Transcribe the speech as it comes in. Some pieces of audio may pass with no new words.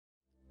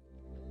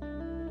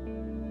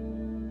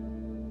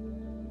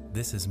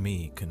This is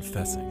me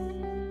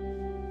confessing.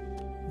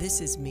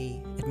 This is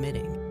me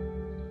admitting.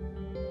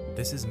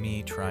 This is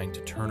me trying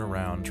to turn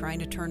around. Trying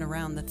to turn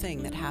around the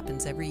thing that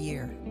happens every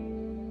year.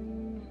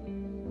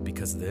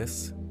 Because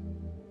this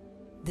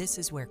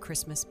is where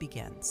Christmas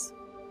begins.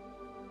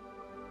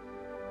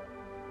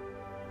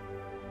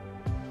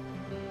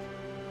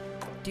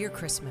 Dear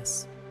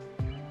Christmas,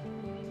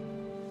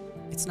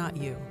 it's not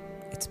you,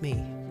 it's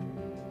me.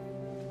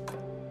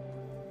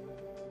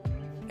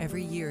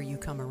 Every year you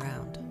come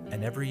around.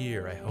 And every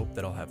year I hope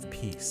that I'll have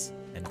peace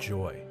and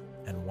joy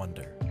and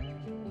wonder.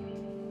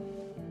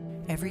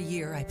 Every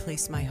year I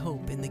place my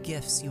hope in the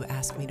gifts you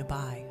ask me to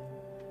buy,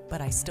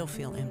 but I still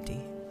feel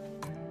empty.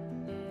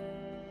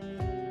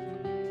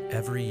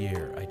 Every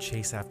year I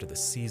chase after the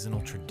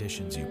seasonal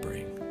traditions you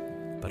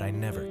bring, but I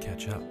never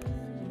catch up.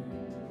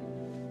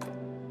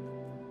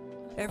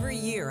 Every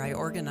year I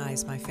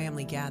organize my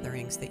family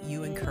gatherings that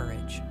you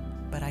encourage,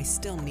 but I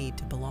still need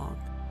to belong.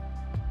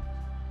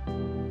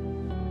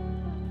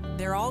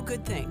 They're all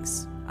good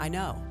things, I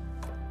know,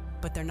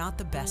 but they're not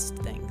the best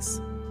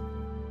things.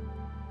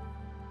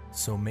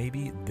 So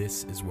maybe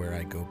this is where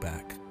I go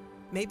back.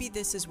 Maybe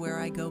this is where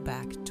I go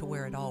back to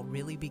where it all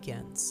really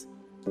begins.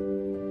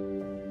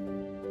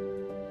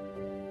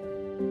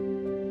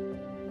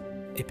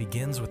 It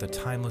begins with a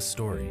timeless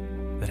story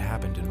that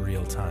happened in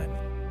real time.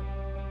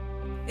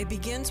 It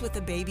begins with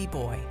a baby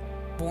boy,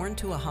 born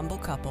to a humble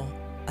couple,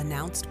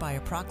 announced by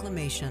a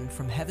proclamation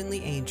from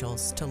heavenly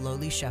angels to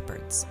lowly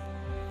shepherds.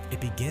 It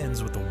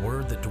begins with the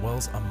word that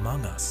dwells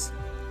among us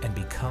and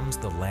becomes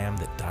the lamb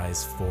that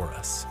dies for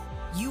us.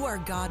 You are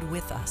God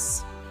with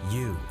us.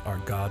 You are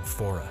God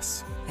for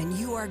us. And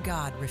you are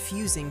God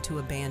refusing to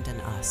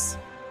abandon us.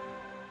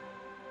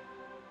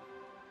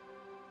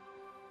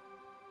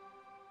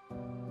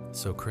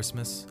 So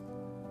Christmas,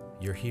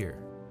 you're here,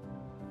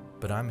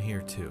 but I'm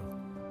here too.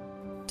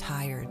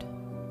 Tired,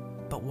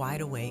 but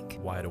wide awake.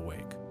 Wide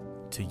awake.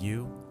 To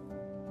you.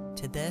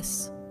 To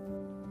this.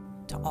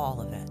 To all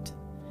of it.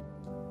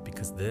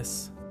 Because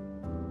this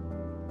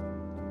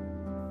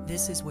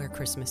is where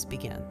Christmas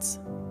begins.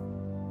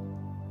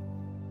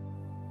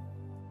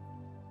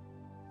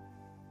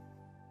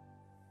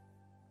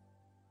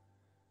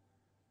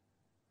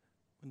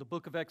 When the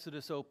book of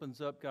Exodus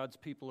opens up, God's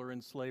people are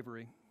in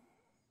slavery.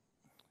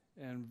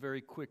 And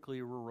very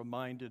quickly we're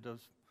reminded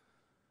of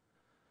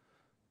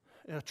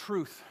a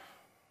truth,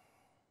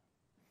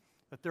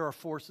 that there are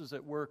forces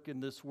at work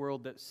in this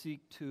world that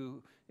seek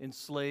to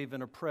enslave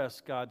and oppress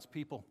God's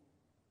people.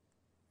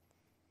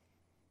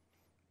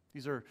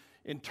 These are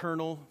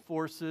internal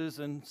forces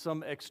and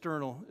some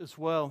external as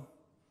well.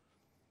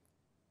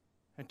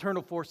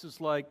 Internal forces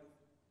like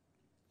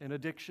an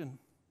addiction,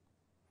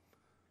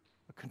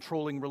 a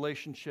controlling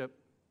relationship,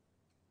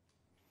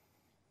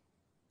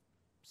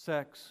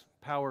 sex,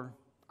 power,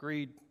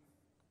 greed,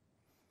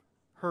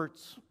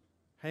 hurts,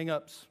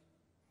 hang-ups.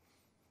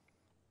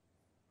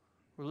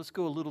 Or let's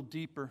go a little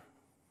deeper.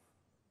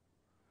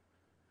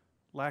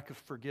 Lack of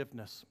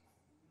forgiveness,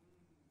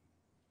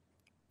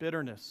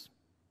 bitterness,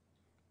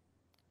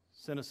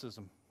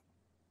 cynicism.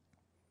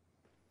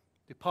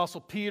 The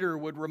Apostle Peter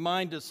would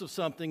remind us of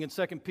something in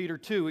 2 Peter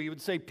 2. He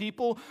would say,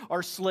 people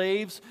are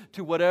slaves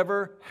to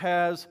whatever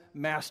has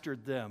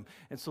mastered them.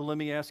 And so let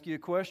me ask you a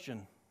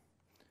question.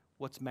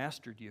 What's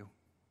mastered you?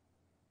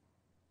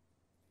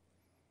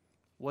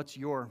 What's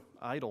your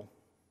idol?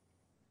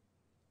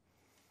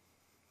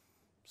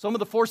 Some of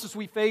the forces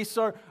we face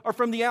are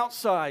from the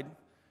outside.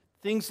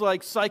 Things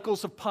like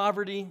cycles of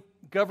poverty,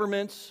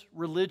 governments,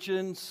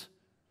 religions,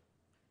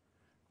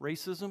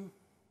 racism.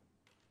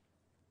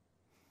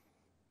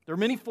 There are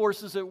many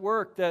forces at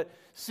work that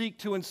seek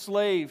to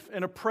enslave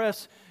and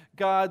oppress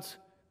God's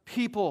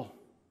people.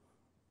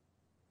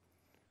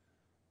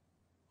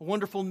 A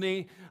wonderful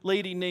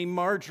lady named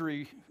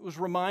Marjorie was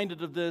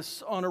reminded of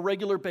this on a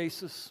regular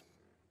basis.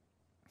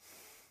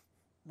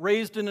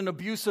 Raised in an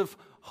abusive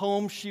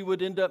home, she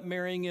would end up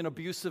marrying an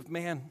abusive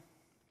man.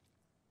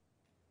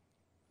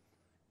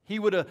 He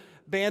would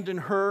abandon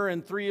her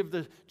and 3 of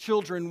the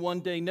children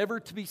one day, never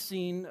to be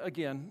seen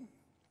again.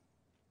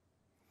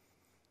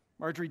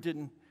 Marjorie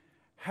didn't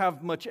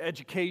have much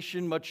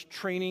education, much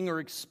training or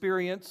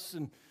experience,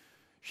 and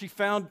she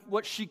found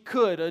what she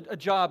could, a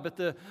job at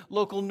the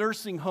local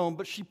nursing home,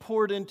 but she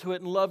poured into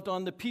it and loved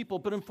on the people.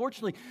 But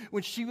unfortunately,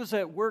 when she was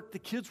at work, the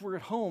kids were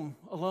at home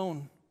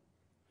alone.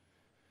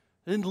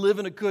 They didn't live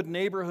in a good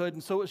neighborhood,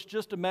 and so it was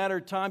just a matter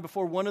of time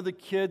before one of the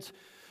kids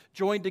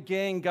joined a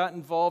gang, got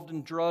involved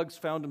in drugs,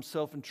 found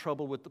himself in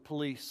trouble with the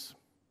police.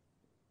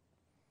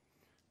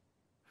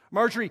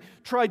 Marjorie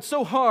tried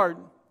so hard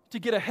to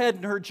get ahead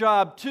in her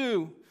job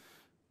too,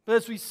 but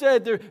as we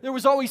said, there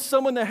was always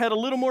someone that had a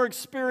little more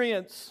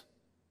experience,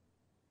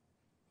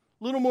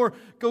 a little more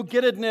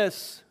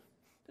go-gettedness.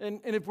 And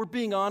if we're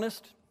being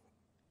honest,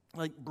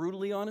 like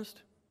brutally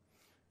honest,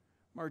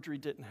 Marjorie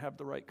didn't have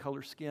the right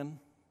color skin.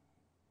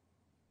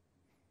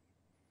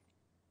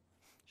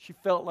 She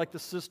felt like the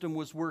system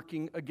was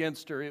working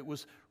against her. It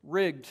was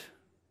rigged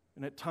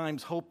and at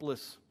times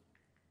hopeless.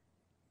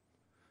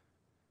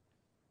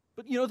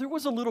 But there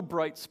was a little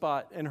bright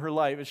spot in her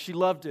life, as she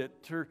loved it.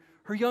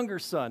 Her younger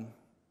son.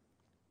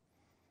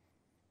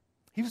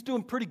 He was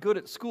doing pretty good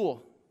at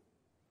school.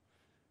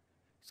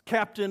 He's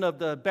captain of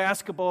the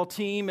basketball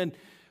team, and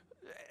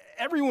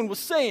everyone was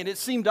saying, it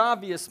seemed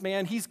obvious,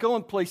 man, he's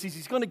going places,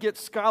 he's going to get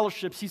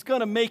scholarships, he's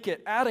going to make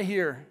it out of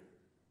here.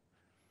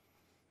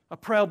 A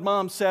proud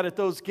mom sat at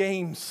those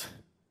games.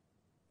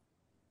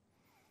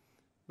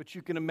 But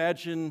you can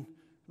imagine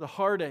the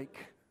heartache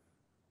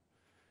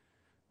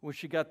when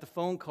she got the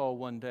phone call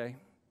one day.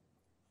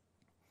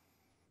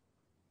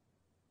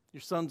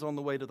 Your son's on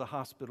the way to the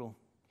hospital.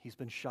 He's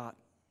been shot.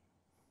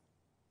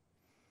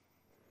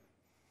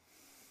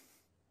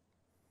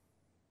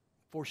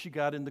 Before she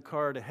got in the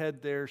car to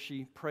head there,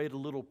 she prayed a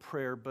little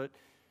prayer, but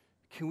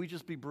can we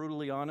just be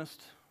brutally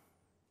honest?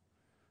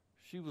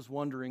 She was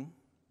wondering,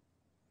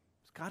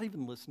 is God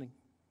even listening?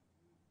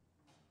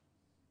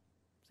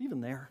 Is he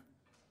even there?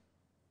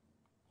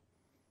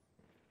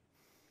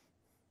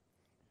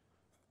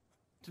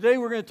 Today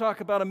we're going to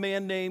talk about a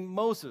man named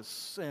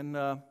Moses, and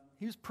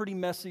he was pretty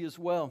messy as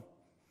well.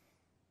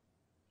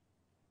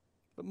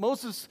 But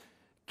Moses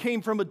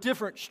came from a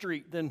different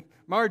street than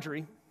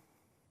Marjorie.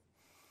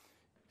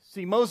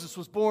 See, Moses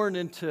was born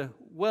into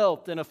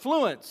wealth and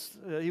affluence.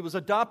 He was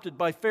adopted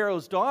by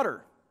Pharaoh's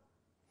daughter.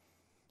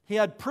 He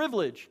had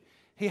privilege.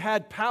 He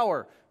had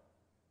power.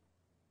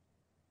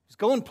 He's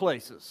going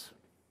places.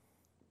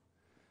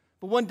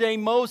 But one day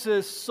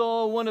Moses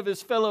saw one of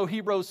his fellow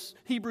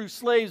Hebrew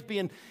slaves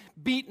being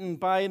beaten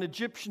by an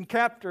Egyptian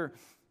captor,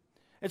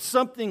 and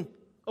something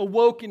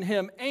awoke in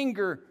him: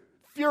 anger,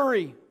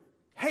 fury,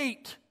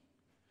 hate,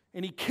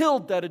 and he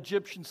killed that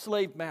Egyptian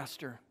slave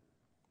master.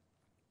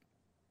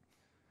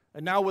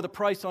 And now with a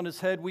price on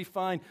his head, we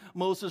find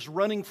Moses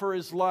running for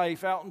his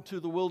life out into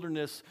the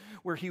wilderness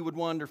where he would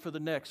wander for the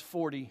next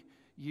 40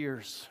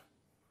 years.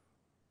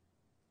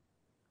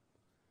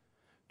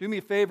 Do me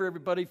a favor,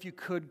 everybody, if you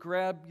could,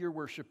 grab your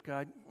worship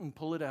guide and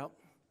pull it out.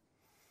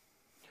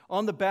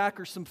 On the back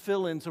are some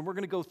fill-ins, and we're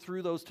going to go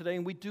through those today,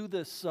 and we do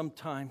this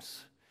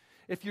sometimes.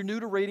 If you're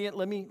new to Radiant,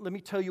 let me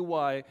tell you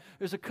why.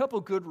 There's a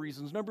couple good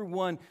reasons. Number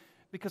one,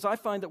 because I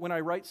find that when I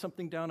write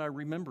something down, I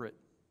remember it.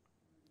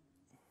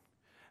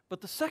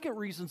 But the second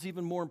reason is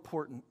even more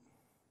important.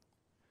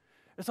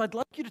 Is I'd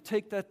like you to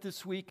take that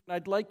this week, and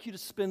I'd like you to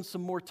spend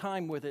some more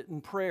time with it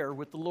in prayer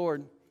with the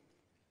Lord.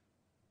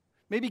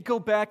 Maybe go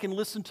back and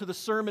listen to the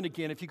sermon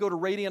again. If you go to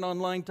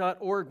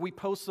radiantonline.org, we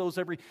post those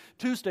every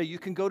Tuesday. You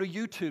can go to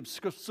YouTube,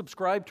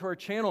 subscribe to our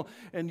channel,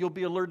 and you'll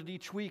be alerted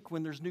each week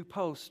when there's new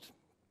posts.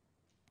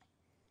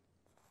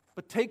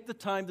 But take the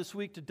time this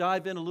week to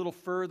dive in a little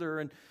further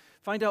and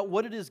find out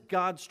what it is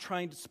God's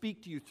trying to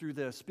speak to you through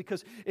this.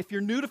 Because if you're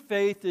new to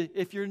faith,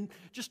 if you're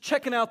just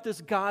checking out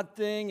this God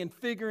thing and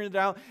figuring it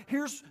out,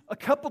 here's a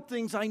couple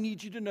things I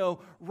need you to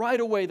know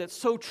right away that's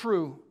so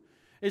true.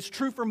 It's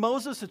true for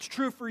Moses, it's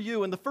true for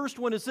you. And the first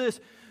one is this: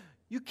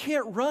 you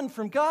can't run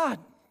from God.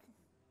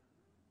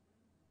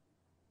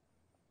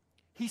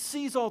 He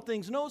sees all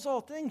things, knows all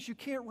things. You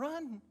can't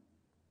run.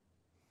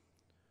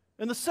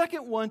 And the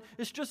second one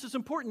is just as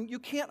important: you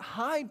can't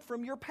hide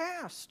from your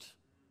past.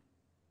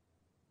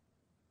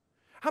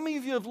 How many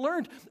of you have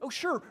learned, oh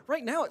sure,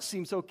 right now it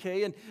seems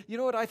okay, and you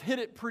know what, I've hit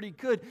it pretty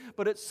good,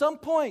 but at some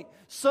point,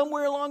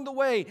 somewhere along the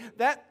way,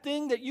 that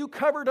thing that you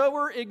covered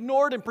over,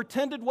 ignored, and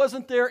pretended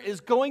wasn't there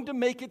is going to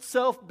make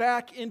itself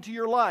back into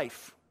your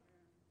life.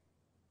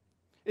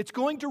 It's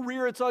going to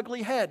rear its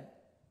ugly head.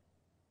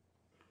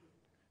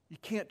 You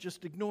can't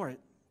just ignore it.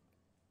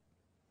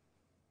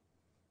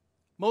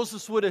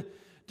 Moses would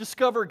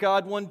discover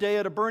God one day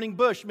at a burning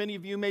bush. Many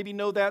of you maybe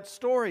know that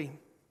story.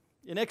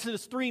 In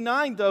Exodus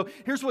 3:9, though,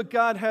 here's what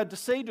God had to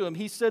say to him.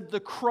 He said,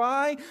 "The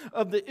cry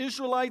of the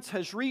Israelites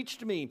has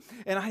reached me,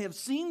 and I have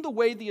seen the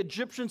way the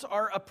Egyptians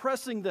are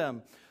oppressing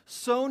them.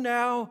 So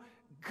now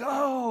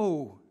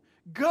go,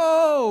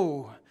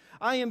 go.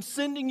 I am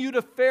sending you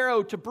to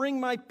Pharaoh to bring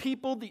my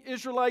people, the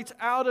Israelites,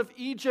 out of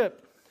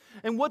Egypt."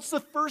 And what's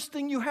the first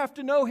thing you have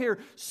to know here?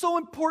 So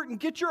important.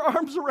 Get your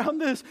arms around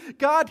this.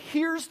 God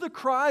hears the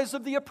cries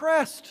of the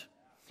oppressed.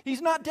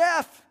 He's not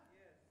deaf.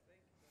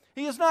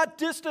 He is not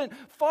distant,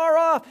 far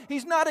off.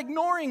 He's not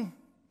ignoring.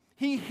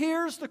 He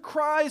hears the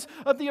cries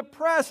of the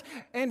oppressed,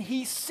 and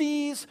He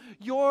sees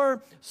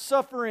your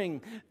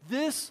suffering.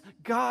 This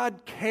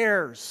God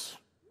cares.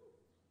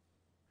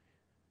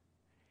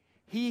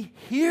 He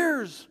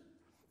hears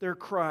their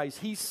cries.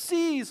 He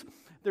sees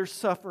their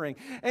suffering,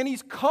 and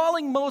He's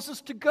calling Moses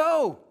to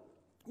go.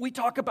 We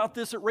talk about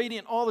this at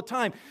Radiant all the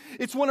time.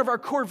 It's one of our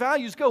core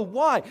values. Go.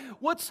 Why?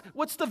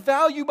 What's the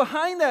value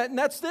behind that? And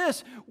that's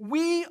this: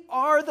 we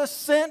are the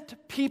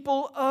sent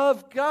people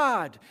of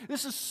God.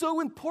 This is so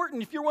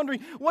important. If you're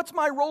wondering, what's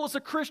my role as a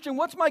Christian?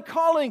 What's my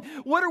calling?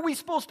 What are we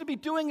supposed to be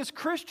doing as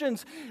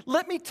Christians?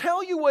 Let me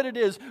tell you what it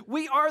is.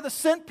 We are the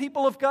sent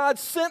people of God,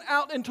 sent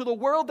out into the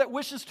world that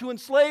wishes to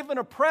enslave and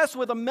oppress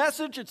with a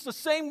message. It's the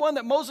same one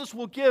that Moses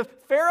will give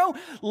Pharaoh.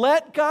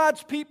 Let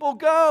God's people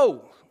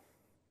go.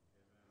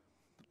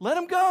 Let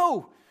them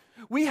go.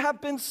 We have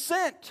been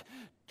sent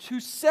to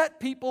set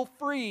people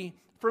free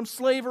from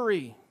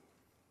slavery.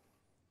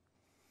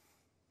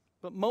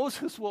 But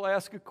Moses will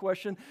ask a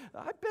question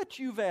I bet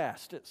you've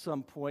asked at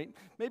some point.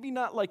 Maybe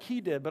not like he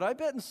did, but I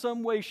bet in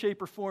some way,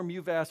 shape, or form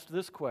you've asked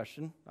this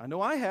question. I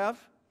know I have.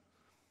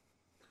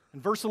 In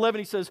verse 11,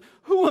 he says,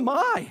 "Who am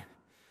I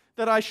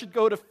that I should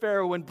go to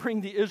Pharaoh and bring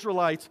the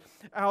Israelites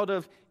out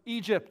of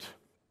Egypt?"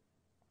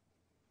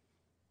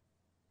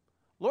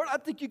 Lord, I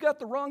think you got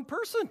the wrong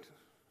person.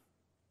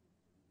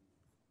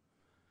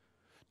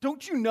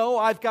 Don't you know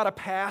I've got a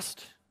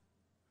past?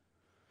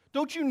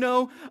 Don't you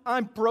know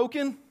I'm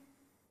broken?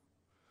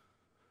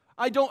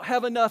 I don't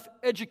have enough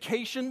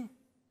education.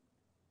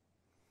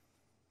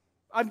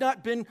 I've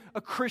not been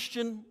a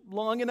Christian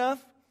long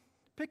enough.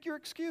 Pick your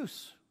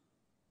excuse.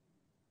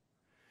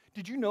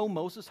 Did you know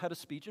Moses had a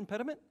speech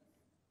impediment?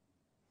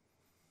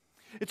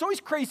 It's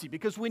always crazy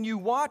because when you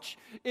watch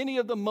any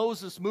of the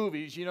Moses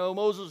movies,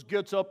 Moses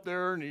gets up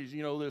there and he's,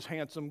 this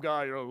handsome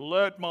guy,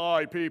 let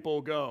my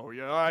people go.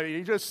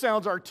 He just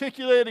sounds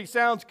articulate, he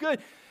sounds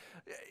good.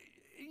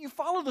 You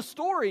follow the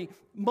story,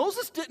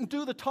 Moses didn't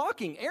do the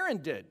talking, Aaron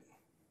did.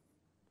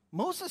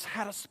 Moses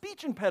had a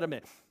speech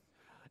impediment.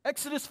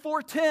 Exodus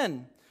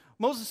 4:10,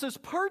 Moses says,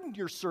 "Pardon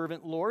your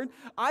servant, Lord.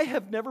 I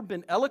have never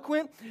been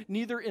eloquent,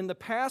 neither in the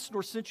past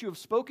nor since you have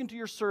spoken to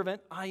your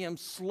servant. I am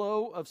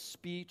slow of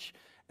speech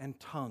and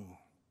tongue."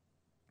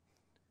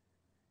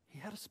 He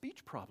had a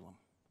speech problem.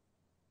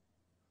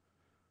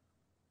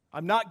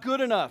 I'm not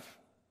good enough.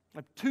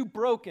 I'm too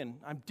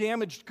broken. I'm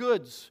damaged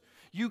goods.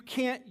 You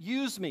can't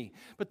use me.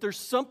 But there's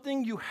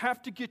something you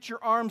have to get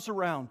your arms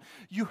around.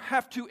 You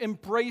have to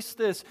embrace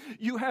this.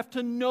 You have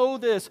to know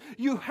this.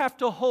 You have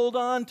to hold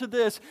on to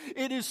this.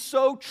 It is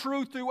so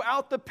true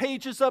throughout the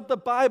pages of the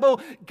Bible.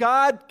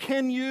 God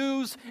can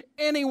use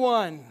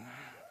anyone.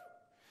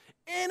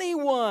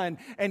 Anyone.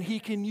 And He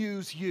can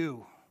use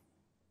you.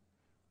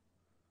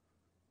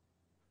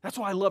 That's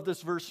why I love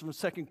this verse from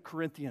 2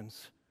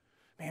 Corinthians.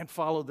 Man,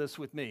 follow this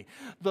with me.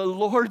 The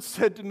Lord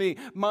said to me,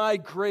 "My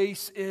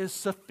grace is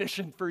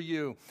sufficient for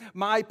you.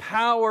 My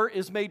power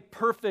is made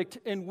perfect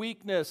in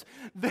weakness.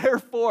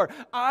 Therefore,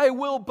 I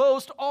will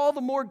boast all the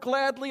more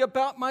gladly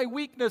about my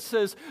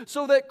weaknesses,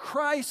 so that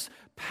Christ's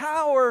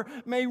power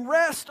may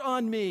rest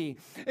on me."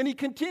 And he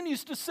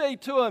continues to say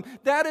to him,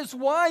 "That is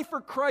why, for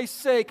Christ's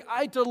sake,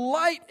 I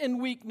delight in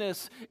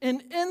weakness,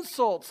 in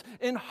insults,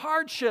 in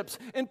hardships,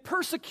 in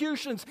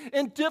persecutions,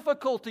 in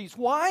difficulties."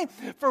 Why?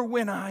 For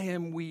when I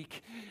am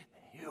weak,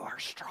 you are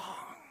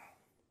strong.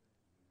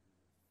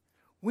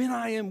 When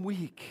I am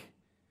weak,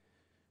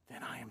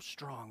 then I am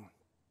strong.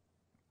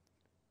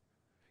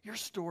 Your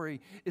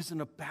story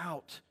isn't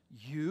about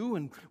you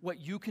and what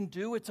you can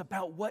do. It's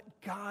about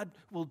what God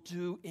will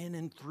do in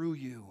and through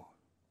you.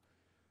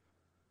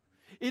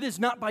 It is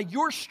not by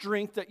your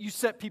strength that you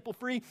set people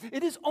free.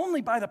 It is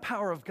only by the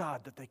power of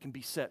God that they can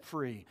be set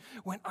free.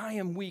 When I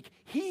am weak,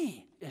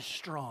 He is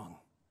strong.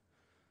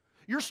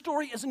 Your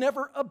story is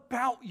never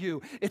about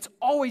you. It's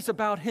always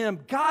about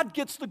Him. God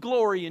gets the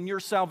glory in your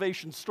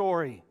salvation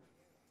story.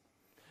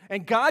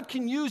 And God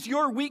can use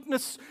your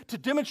weakness to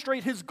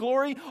demonstrate His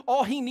glory.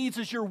 All He needs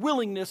is your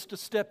willingness to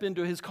step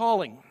into His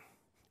calling.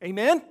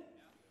 Amen?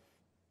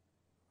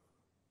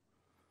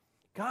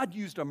 God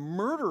used a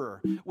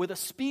murderer with a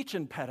speech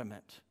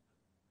impediment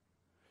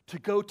to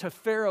go to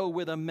Pharaoh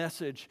with a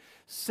message,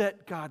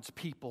 set God's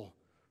people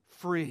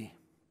free.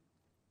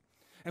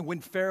 And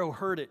when Pharaoh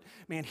heard it,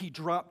 man, he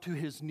dropped to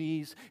his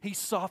knees. He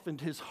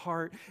softened his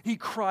heart. He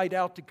cried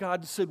out to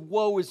God and said,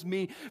 "Woe is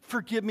me.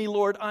 Forgive me,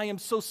 Lord. I am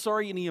so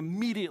sorry." And he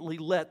immediately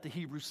let the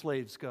Hebrew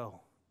slaves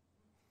go.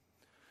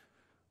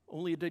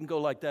 Only it didn't go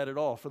like that at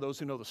all for those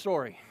who know the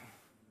story.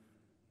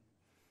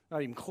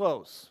 Not even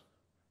close.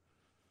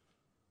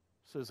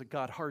 It says that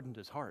God hardened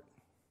his heart.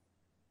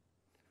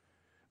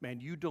 Man,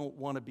 you don't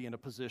want to be in a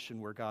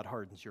position where God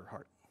hardens your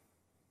heart.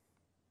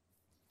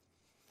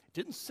 It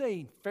didn't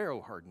say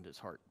Pharaoh hardened his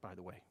heart, by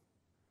the way.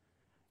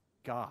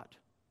 God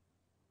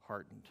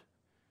hardened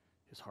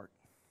his heart.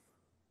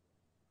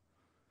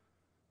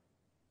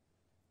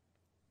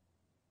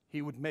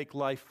 He would make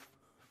life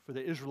for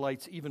the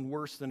Israelites even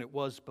worse than it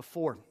was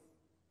before.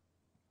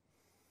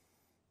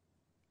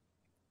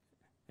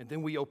 And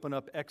then we open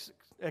up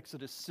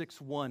Exodus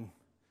 6:1.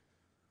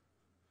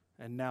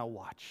 And now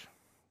watch.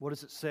 What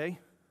does it say?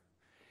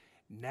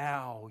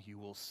 Now you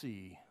will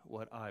see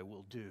what I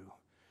will do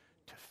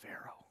to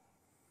Pharaoh.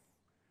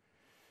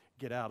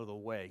 Get out of the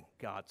way.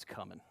 God's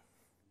coming.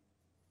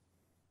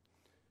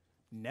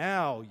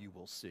 Now you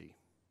will see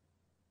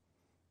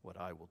what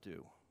I will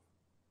do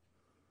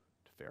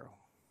to Pharaoh.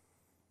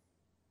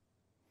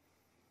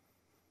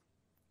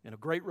 And a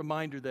great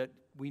reminder that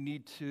we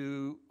need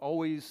to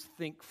always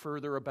think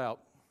further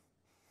about.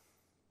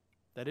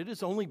 That it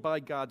is only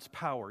by God's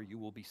power you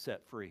will be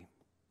set free.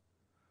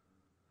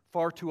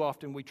 Far too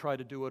often we try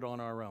to do it on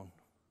our own.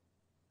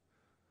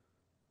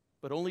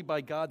 But only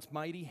by God's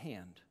mighty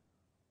hand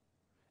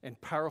and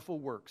powerful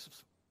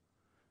works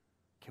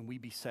can we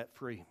be set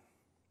free.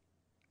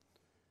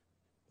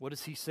 What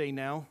does he say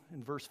now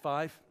in verse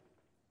 5?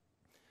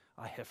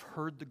 I have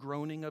heard the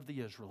groaning of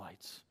the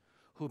Israelites,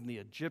 whom the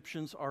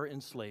Egyptians are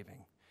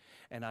enslaving,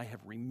 and I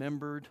have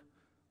remembered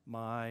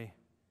my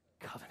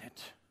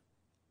covenant.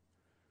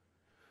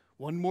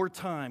 One more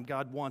time,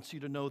 God wants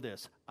you to know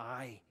this.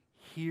 I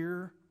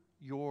hear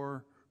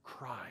your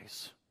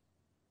cries.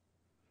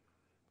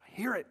 I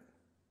hear it.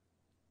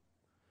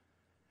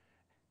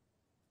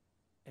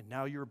 And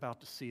now you're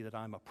about to see that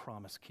I'm a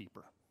promise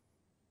keeper.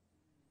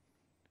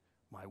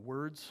 My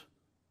words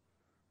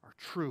are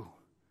true.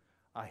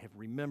 I have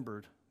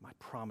remembered my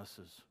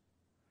promises.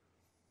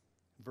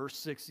 Verse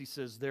 6, he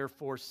says,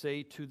 therefore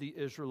say to the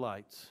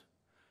Israelites,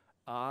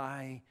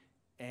 I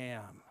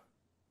am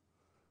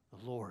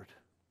the Lord.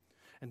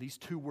 And these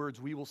two words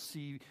we will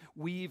see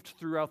weaved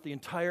throughout the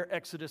entire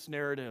Exodus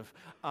narrative.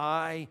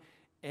 I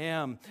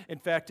am. In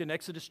fact, in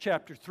Exodus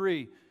chapter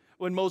 3,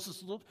 when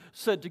Moses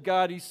said to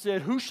God, he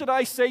said, who should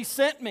I say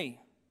sent me?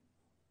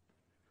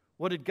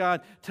 What did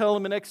God tell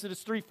him in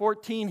Exodus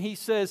 3:14? He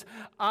says,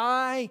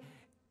 I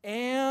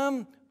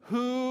am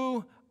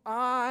who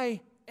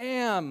I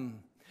am.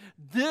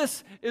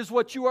 This is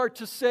what you are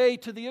to say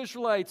to the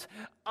Israelites.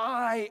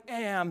 I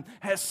am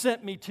has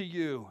sent me to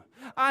you.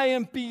 I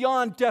am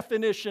beyond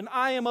definition.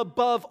 I am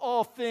above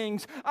all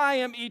things. I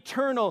am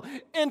eternal,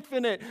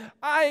 infinite.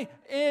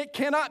 It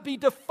cannot be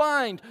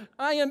defined.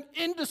 I am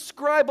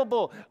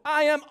indescribable.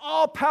 I am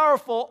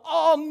all-powerful,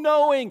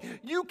 all-knowing.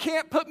 You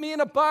can't put me in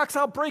a box.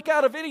 I'll break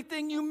out of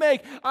anything you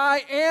make.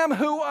 I am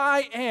who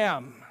I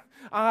am.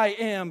 I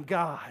am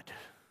God.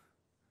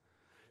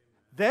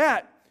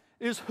 That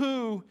is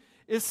who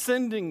is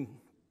sending.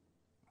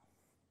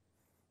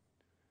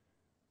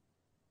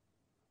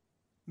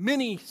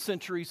 Many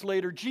centuries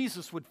later,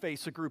 Jesus would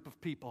face a group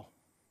of people.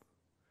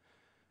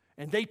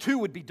 And they too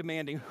would be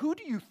demanding, who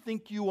do you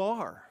think you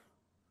are?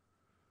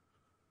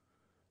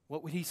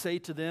 What would he say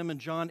to them in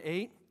John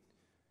 8?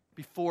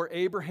 Before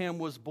Abraham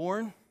was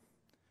born,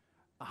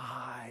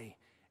 I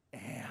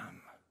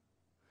am.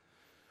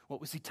 What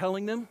was he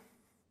telling them?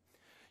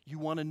 You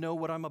want to know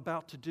what I'm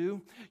about to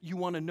do? You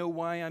want to know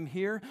why I'm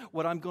here?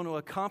 What I'm going to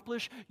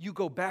accomplish? You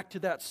go back to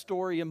that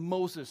story in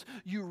Moses.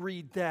 You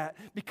read that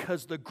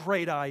because the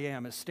great I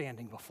am is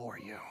standing before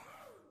you.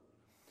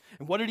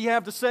 And what did he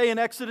have to say in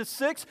Exodus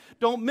 6?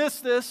 Don't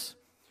miss this.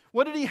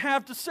 What did he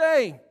have to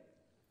say?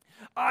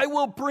 I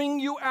will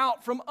bring you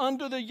out from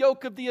under the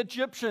yoke of the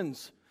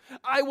Egyptians.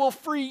 I will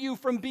free you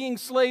from being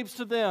slaves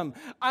to them.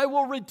 I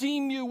will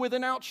redeem you with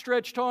an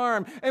outstretched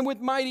arm and with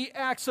mighty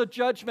acts of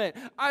judgment.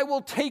 I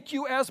will take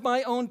you as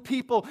my own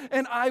people,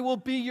 and I will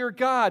be your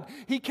God.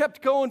 He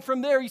kept going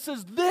from there. He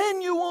says,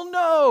 then you will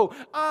know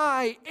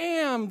I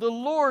am the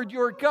Lord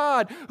your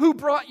God who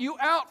brought you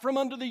out from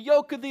under the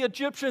yoke of the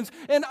Egyptians,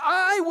 and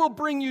I will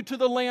bring you to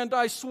the land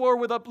I swore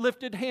with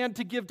uplifted hand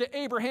to give to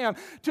Abraham,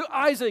 to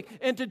Isaac,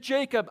 and to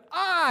Jacob.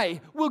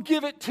 I will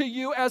give it to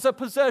you as a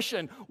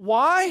possession.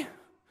 Why?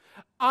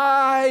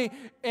 I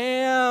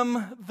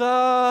am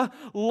the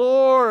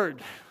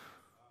Lord.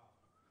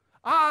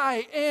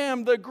 I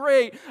am the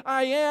great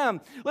I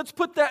am. Let's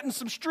put that in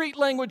some street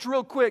language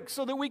real quick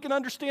so that we can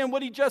understand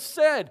what he just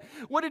said.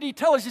 What did he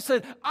tell us? He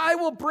said, I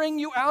will bring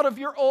you out of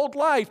your old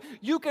life.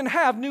 You can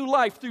have new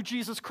life through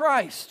Jesus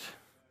Christ.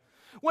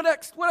 What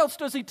else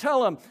does he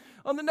tell him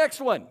on the next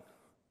one?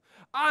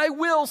 I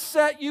will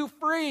set you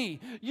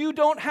free. You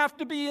don't have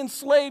to be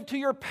enslaved to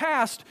your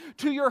past,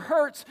 to your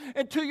hurts,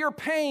 and to your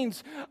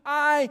pains.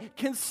 I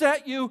can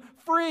set you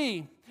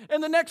free.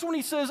 And the next one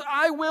he says,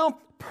 I will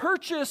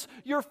purchase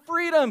your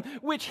freedom,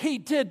 which he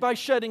did by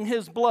shedding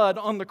his blood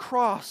on the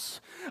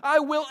cross. I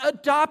will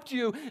adopt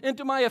you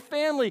into my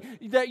family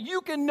that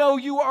you can know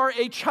you are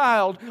a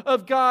child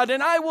of God.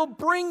 And I will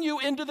bring you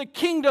into the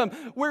kingdom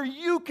where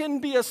you can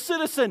be a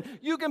citizen.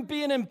 You can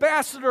be an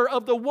ambassador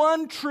of the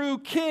one true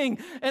King.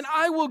 And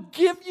I will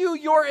give you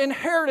your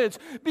inheritance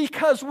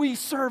because we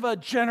serve a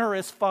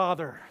generous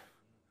Father.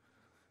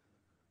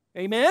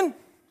 Amen?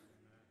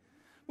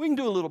 We can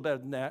do a little better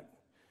than that.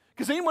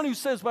 Because anyone who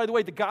says, by the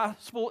way, the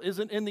gospel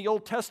isn't in the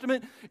Old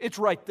Testament, it's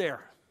right there.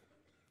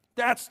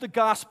 That's the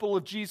gospel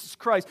of Jesus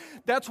Christ.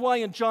 That's why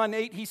in John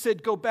 8 he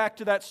said, go back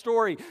to that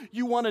story.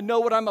 You want to know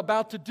what I'm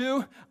about to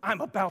do?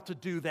 I'm about to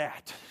do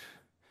that.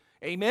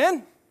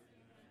 Amen?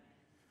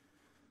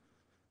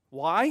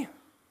 Why?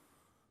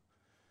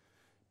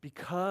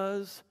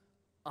 Because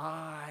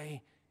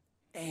I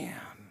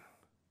am.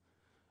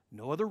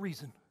 No other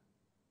reason.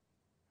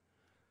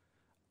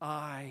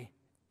 I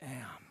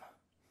am.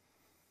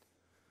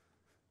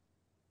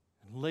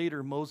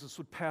 Later, Moses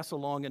would pass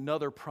along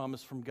another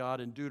promise from God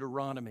in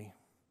Deuteronomy,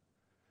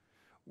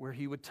 where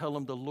he would tell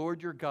him, the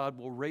Lord your God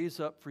will raise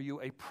up for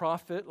you a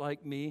prophet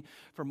like me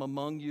from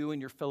among you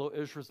and your fellow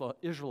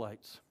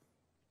Israelites.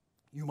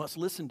 You must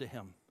listen to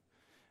him.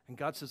 And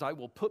God says, I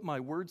will put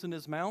my words in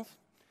his mouth.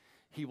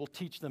 He will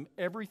teach them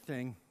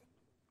everything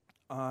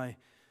I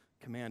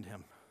command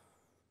him.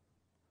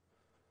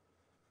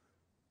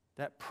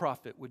 That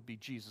prophet would be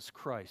Jesus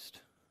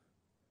Christ.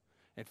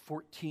 At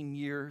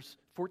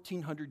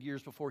 1,400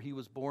 years before he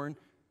was born,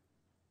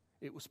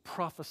 it was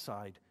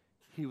prophesied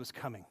he was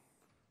coming.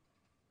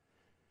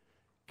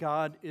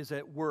 God is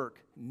at work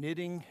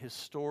knitting his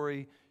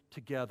story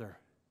together,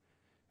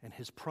 and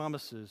his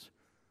promises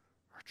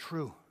are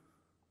true.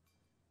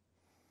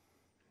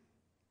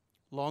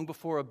 Long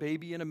before a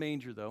baby in a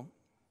manger, though,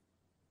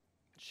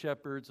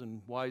 shepherds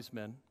and wise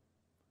men,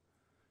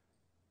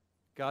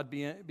 God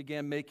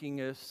began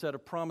making a set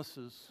of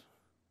promises,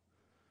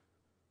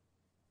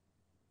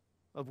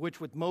 of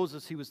which with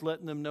Moses he was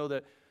letting them know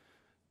that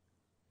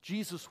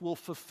Jesus will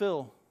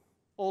fulfill,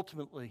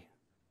 ultimately,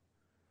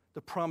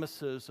 the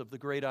promises of the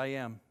great I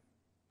Am.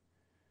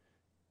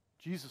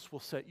 Jesus will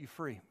set you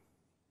free.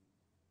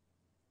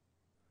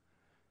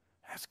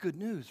 That's good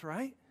news,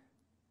 right?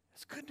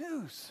 That's good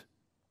news.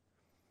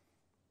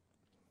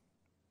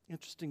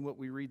 Interesting what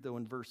we read, though,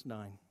 in verse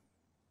 9.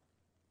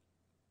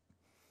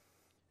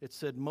 It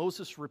said,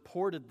 Moses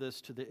reported this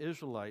to the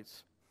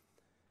Israelites.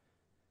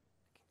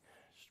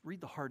 Just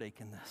read the heartache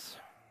in this.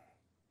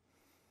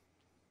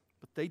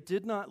 But they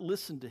did not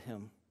listen to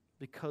him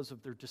because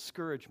of their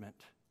discouragement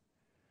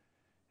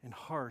and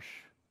harsh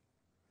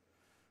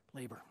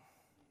labor.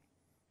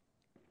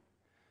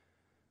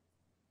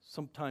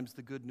 Sometimes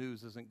the good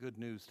news isn't good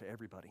news to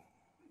everybody.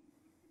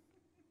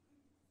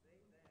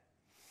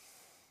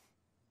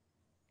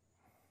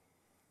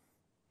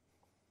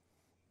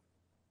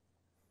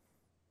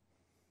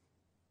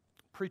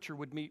 Preacher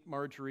would meet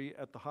Marjorie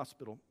at the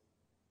hospital.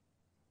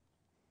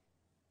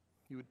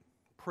 He would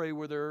pray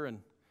with her and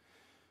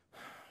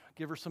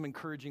give her some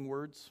encouraging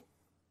words.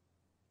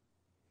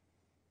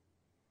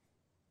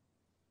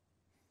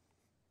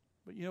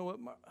 But you know what?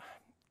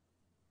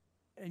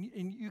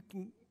 And you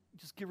can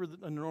just give her an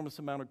enormous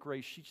amount of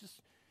grace. She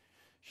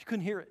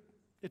couldn't hear it.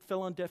 It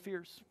fell on deaf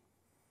ears.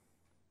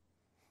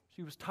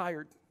 She was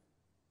tired,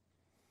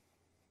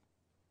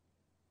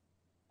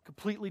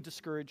 completely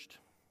discouraged.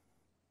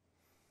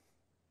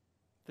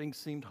 Things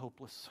seemed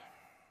hopeless.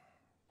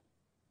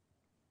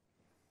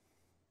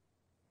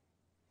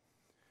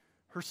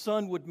 Her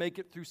son would make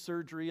it through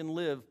surgery and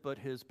live, but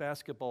his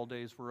basketball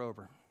days were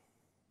over.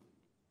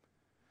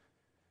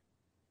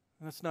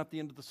 And that's not the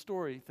end of the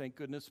story, thank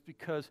goodness,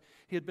 because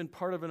he had been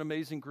part of an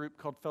amazing group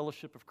called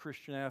Fellowship of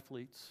Christian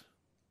Athletes.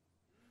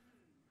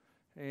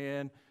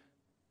 And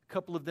a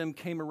couple of them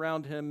came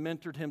around him,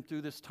 mentored him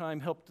through this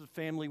time, helped the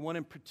family. One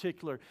in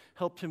particular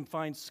helped him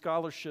find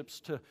scholarships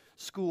to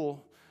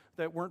school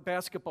that weren't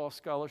basketball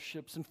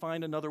scholarships and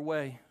find another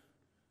way.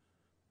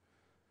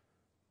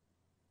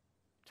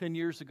 10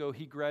 years ago,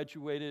 he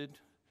graduated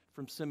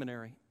from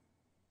seminary.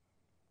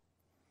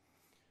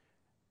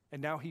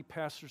 And now he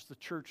pastors the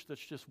church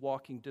that's just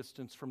walking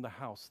distance from the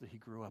house that he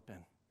grew up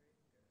in.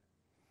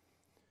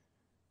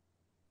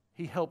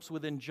 He helps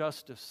with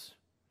injustice,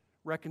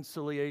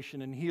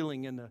 reconciliation, and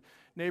healing in the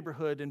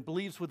neighborhood and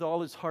believes with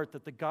all his heart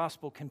that the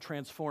gospel can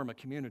transform a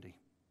community.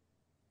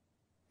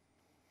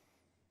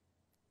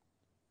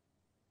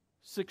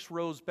 6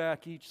 rows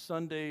back each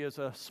Sunday is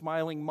a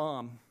smiling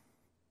mom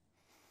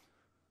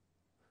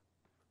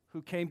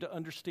who came to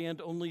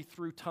understand only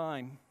through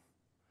time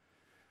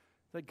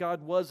that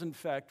God was in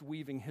fact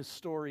weaving his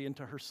story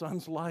into her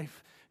son's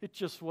life. It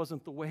just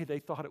wasn't the way they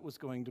thought it was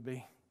going to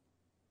be.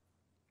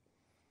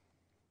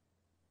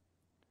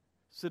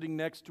 Sitting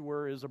next to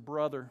her is a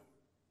brother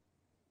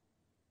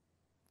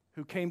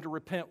who came to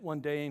repent one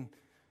day and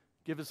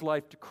give his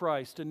life to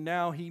Christ. And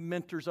now he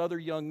mentors other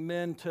young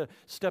men to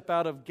step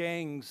out of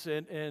gangs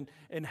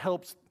and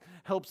helps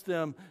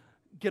them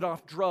get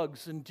off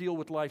drugs and deal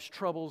with life's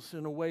troubles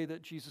in a way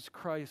that Jesus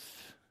Christ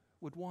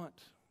would want.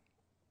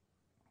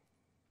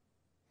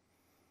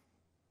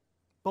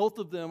 Both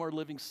of them are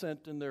living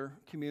sent in their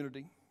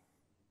community.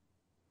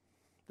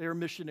 They are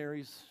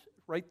missionaries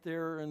right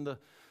there in the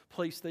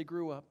place they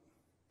grew up.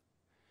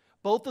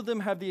 Both of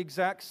them have the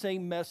exact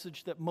same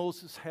message that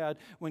Moses had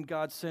when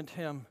God sent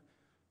him.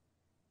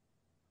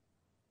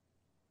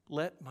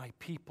 Let my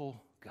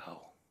people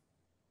go.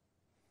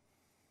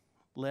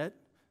 Let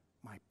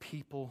my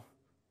people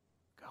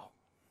go.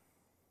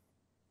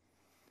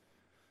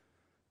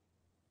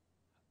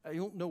 I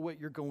don't know what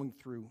you're going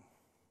through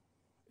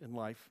in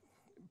life,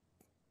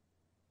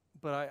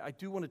 but I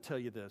do want to tell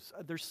you this.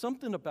 There's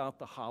something about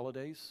the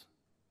holidays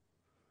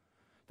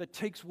that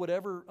takes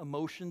whatever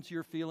emotions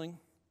you're feeling,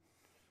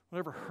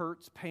 whatever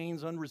hurts,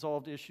 pains,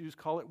 unresolved issues,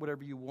 call it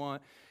whatever you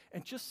want,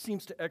 and just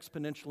seems to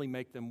exponentially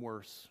make them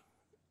worse.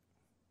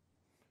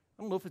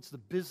 I don't know if it's the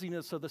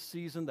busyness of the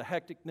season, the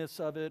hecticness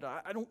of it.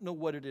 I don't know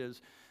what it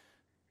is.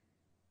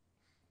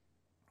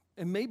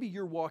 And maybe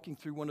you're walking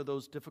through one of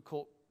those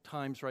difficult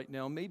times right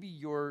now. Maybe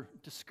you're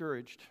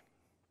discouraged.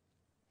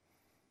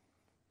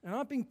 And I'm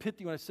not being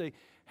pithy when I say,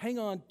 hang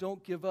on,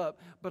 don't give up.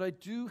 But I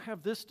do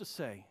have this to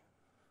say.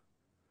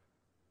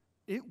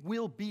 It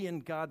will be in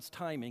God's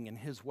timing and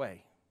his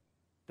way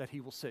that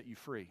he will set you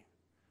free.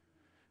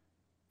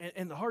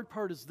 And the hard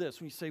part is this,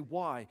 when you say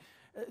why,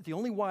 the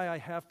only why I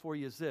have for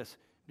you is this,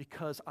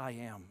 because I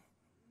am.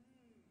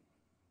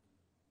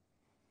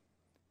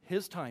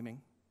 His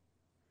timing,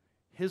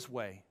 his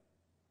way,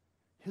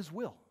 his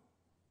will.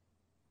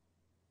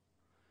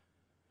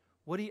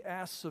 What he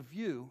asks of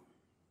you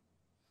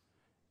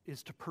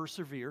is to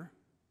persevere,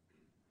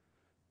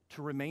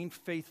 to remain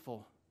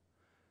faithful,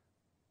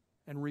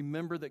 and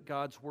remember that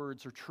God's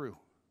words are true.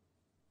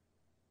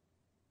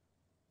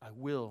 I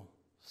will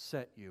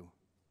set you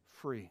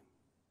free.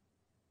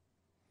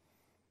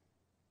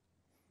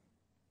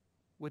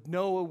 With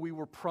Noah, we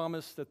were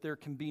promised that there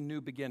can be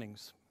new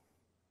beginnings.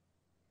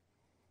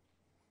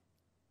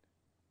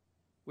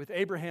 With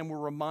Abraham, we're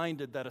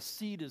reminded that a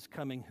seed is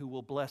coming who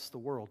will bless the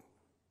world.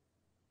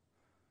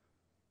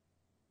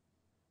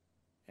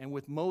 And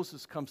with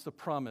Moses comes the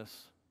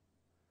promise,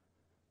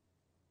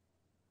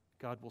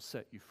 God will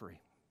set you free.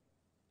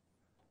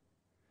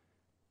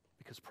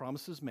 Because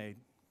promises made,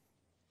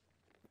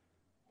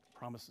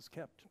 promises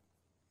kept.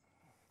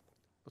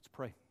 Let's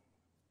pray.